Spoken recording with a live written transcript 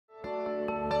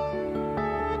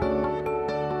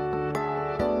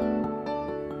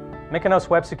Mykonos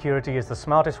Web Security is the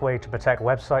smartest way to protect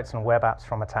websites and web apps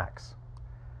from attacks.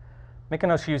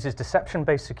 Mykonos uses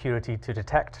deception-based security to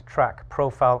detect, track,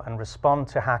 profile, and respond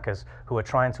to hackers who are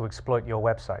trying to exploit your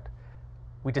website.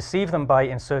 We deceive them by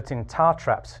inserting tar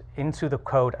traps into the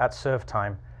code at serve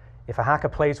time. If a hacker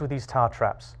plays with these tar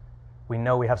traps, we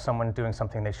know we have someone doing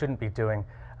something they shouldn't be doing,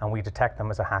 and we detect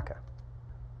them as a hacker.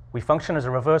 We function as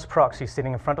a reverse proxy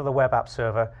sitting in front of the web app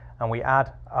server, and we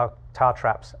add our tar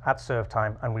traps at serve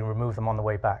time and we remove them on the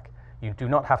way back. You do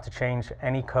not have to change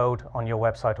any code on your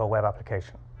website or web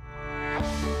application.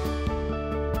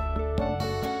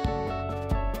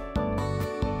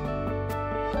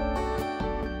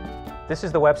 This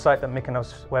is the website that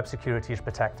Mykonos Web Security is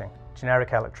protecting,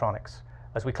 Generic Electronics.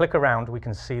 As we click around, we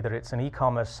can see that it's an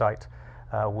e-commerce site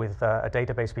with a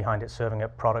database behind it serving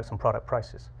up products and product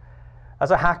prices. As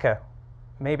a hacker,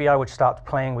 maybe I would start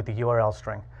playing with the URL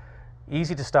string.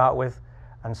 Easy to start with,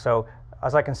 and so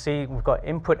as I can see, we've got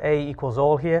input A equals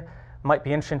all here. Might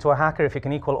be interesting to a hacker. If it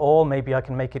can equal all, maybe I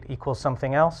can make it equal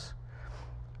something else,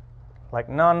 like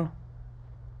none.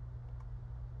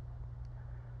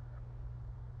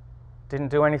 Didn't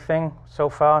do anything so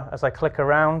far. As I click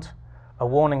around, a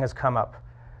warning has come up.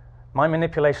 My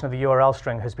manipulation of the URL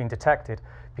string has been detected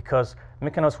because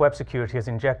Mykonos Web Security has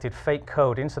injected fake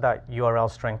code into that URL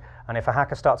string, and if a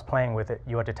hacker starts playing with it,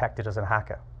 you are detected as a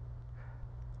hacker.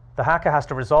 The hacker has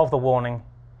to resolve the warning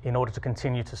in order to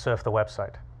continue to surf the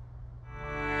website.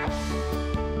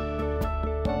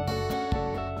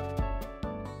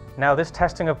 Now, this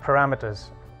testing of parameters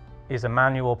is a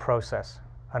manual process,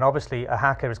 and obviously a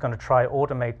hacker is going to try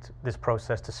automate this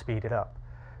process to speed it up.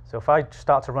 So if I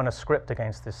start to run a script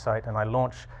against this site and I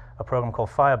launch a program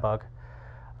called Firebug,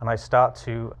 and I start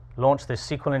to launch this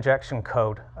SQL injection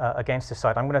code against this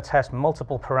site, I'm going to test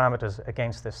multiple parameters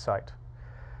against this site.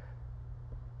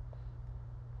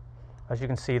 As you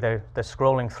can see, they're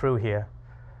scrolling through here.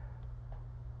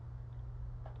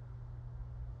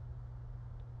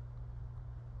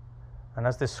 And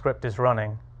as this script is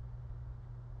running,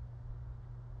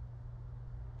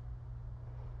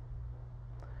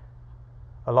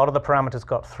 a lot of the parameters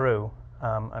got through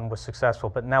and were successful,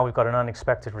 but now we've got an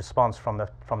unexpected response from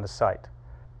the site.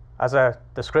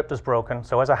 The script is broken,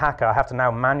 so as a hacker, I have to now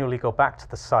manually go back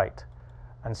to the site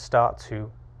and start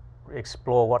to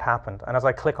explore what happened. And as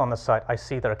I click on the site, I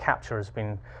see that a captcha has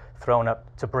been thrown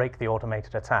up to break the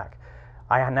automated attack.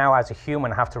 I now, as a human,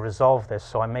 have to resolve this,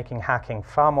 so I'm making hacking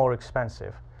far more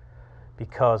expensive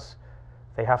because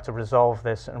they have to resolve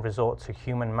this and resort to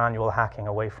human manual hacking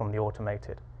away from the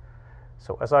automated.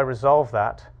 So as I resolve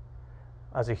that,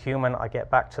 as a human, I get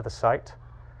back to the site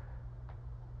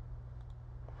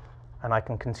and I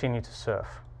can continue to surf.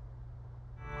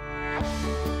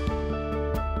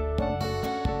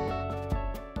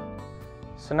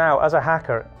 So now, as a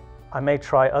hacker, I may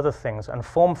try other things, and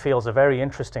form fields are very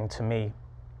interesting to me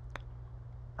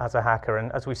as a hacker.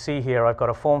 And as we see here, I've got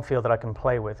a form field that I can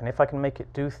play with, and if I can make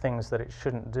it do things that it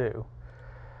shouldn't do,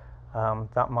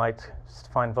 that might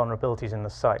find vulnerabilities in the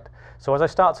site. So as I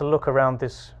start to look around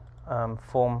this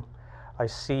form, I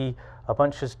see a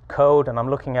bunch of code, and I'm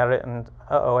looking at it, and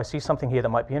I see something here that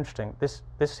might be interesting.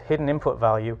 This hidden input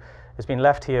value has been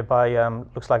left here by,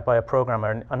 looks like by a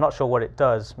programmer, and I'm not sure what it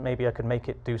does. Maybe I could make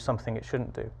it do something it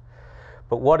shouldn't do.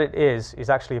 But what it is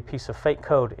actually a piece of fake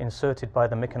code inserted by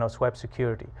the Mykonos Web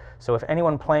Security. So if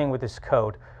anyone playing with this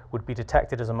code would be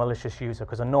detected as a malicious user,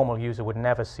 because a normal user would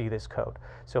never see this code.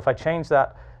 So if I change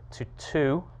that to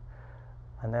 2,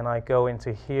 and then I go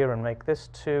into here and make this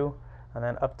 2, and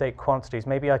then update quantities,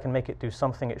 maybe I can make it do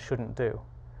something it shouldn't do.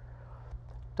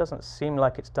 Doesn't seem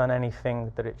like it's done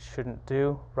anything that it shouldn't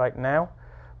do right now,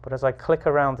 but as I click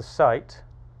around the site,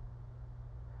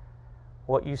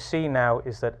 what you see now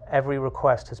is that every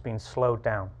request has been slowed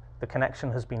down. The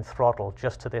connection has been throttled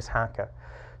just to this hacker.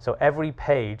 So every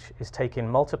page is taking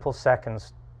multiple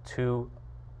seconds to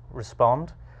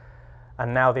respond,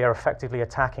 and now they are effectively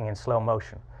attacking in slow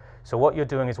motion. So what you're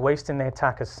doing is wasting the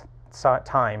attacker's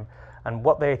time, and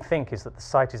what they think is that the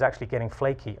site is actually getting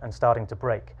flaky and starting to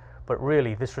break. But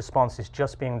really, this response is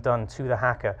just being done to the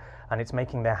hacker, and it's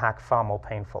making their hack far more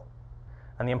painful.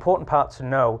 And the important part to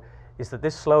know is that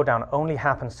this slowdown only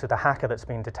happens to the hacker that's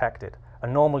been detected. A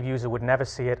normal user would never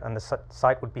see it, and the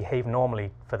site would behave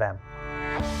normally for them.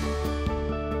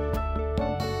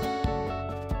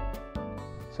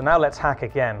 So now let's hack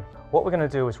again. What we're going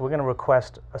to do is we're going to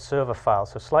request a server file,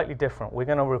 so slightly different. We're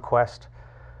going to request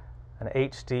an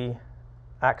HD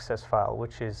access file,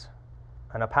 which is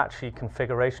an Apache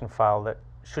configuration file that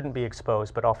shouldn't be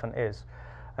exposed but often is.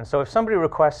 And so if somebody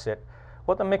requests it,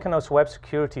 what the Mykonos Web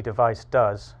Security device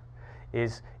does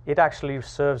is it actually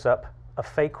serves up a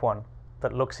fake one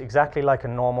that looks exactly like a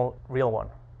normal real one.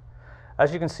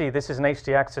 As you can see, this is an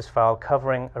htaccess file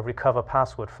covering a recover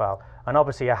password file, and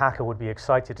obviously a hacker would be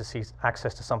excited to see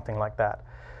access to something like that.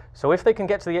 So if they can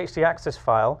get to the htaccess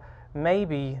file,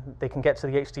 maybe they can get to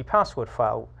the htpassword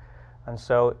file. And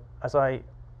so as I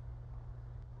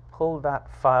pull that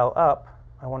file up,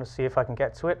 I want to see if I can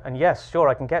get to it, and yes, sure,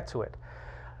 I can get to it.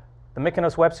 The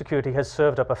Mykonos web security has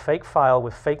served up a fake file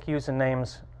with fake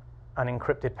usernames and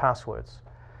encrypted passwords.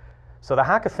 So the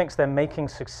hacker thinks they're making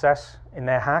success in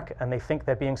their hack, and they think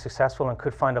they're being successful and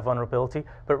could find a vulnerability,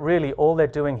 but really all they're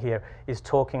doing here is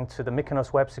talking to the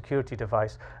Mykonos web security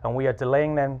device, and we are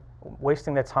delaying them,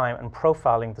 wasting their time, and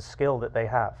profiling the skill that they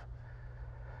have.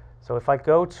 So if I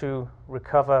go to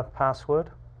recover password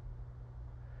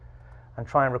and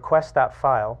try and request that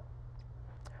file,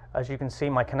 as you can see,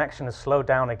 my connection has slowed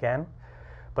down again,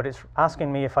 but it's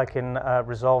asking me if I can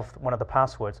resolve one of the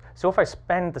passwords. So if I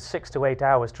spend the 6 to 8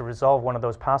 hours to resolve one of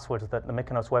those passwords that the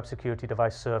Mykonos web security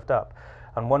device served up,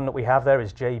 and one that we have there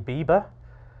is J. Bieber,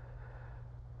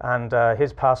 and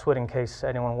his password, in case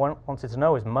anyone wanted to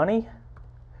know, is money.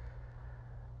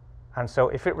 And so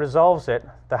if it resolves it,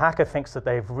 the hacker thinks that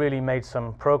they've really made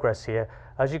some progress here.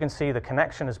 As you can see, the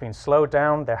connection has been slowed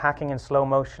down, they're hacking in slow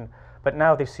motion, but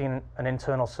now they've seen an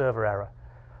internal server error.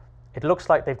 It looks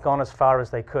like they've gone as far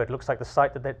as they could. It looks like the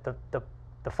site that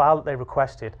the file that they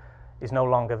requested is no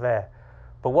longer there.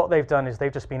 But what they've done is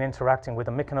they've just been interacting with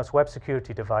a Mykonos web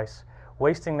security device,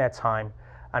 wasting their time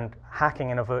and hacking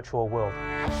in a virtual world.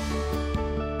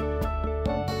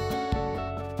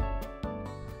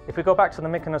 If we go back to the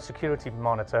Mykonos security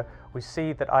monitor, we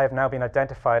see that I have now been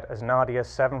identified as Nadia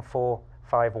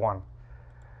 7451.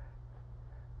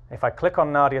 If I click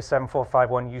on Nadia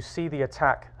 7451, you see the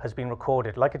attack has been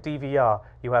recorded. Like a DVR,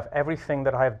 you have everything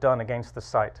that I have done against the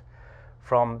site,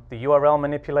 from the URL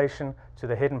manipulation to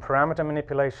the hidden parameter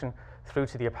manipulation, through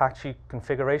to the Apache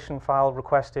configuration file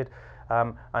requested,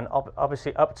 and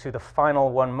obviously up to the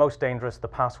final one, most dangerous, the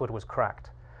password was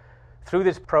cracked. Through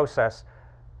this process,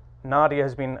 Nadia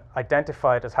has been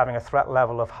identified as having a threat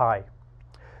level of high.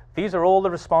 These are all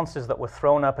the responses that were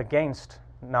thrown up against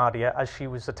Nadia as she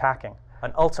was attacking,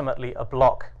 and ultimately a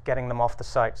block getting them off the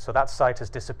site. So that site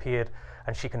has disappeared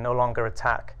and she can no longer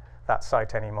attack that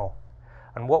site anymore.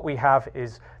 And what we have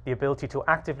is the ability to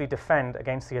actively defend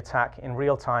against the attack in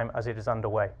real time as it is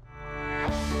underway.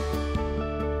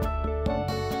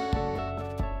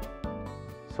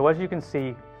 So as you can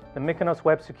see, the Mykonos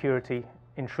web security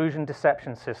intrusion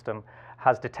deception system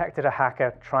has detected a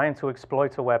hacker trying to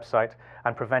exploit a website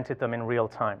and prevented them in real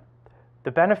time.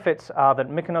 The benefits are that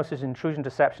Mykonos' intrusion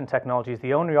deception technology is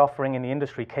the only offering in the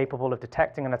industry capable of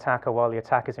detecting an attacker while the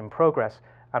attack is in progress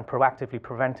and proactively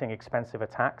preventing expensive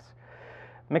attacks.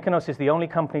 Mykonos is the only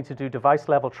company to do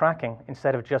device-level tracking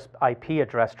instead of just IP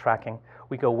address tracking.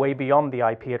 We go way beyond the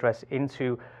IP address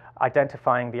into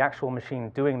identifying the actual machine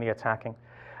doing the attacking.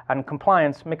 And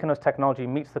compliance, Mykonos technology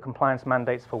meets the compliance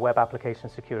mandates for web application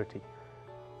security.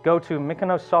 Go to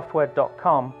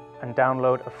mykonossoftware.com and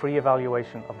download a free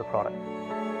evaluation of the product.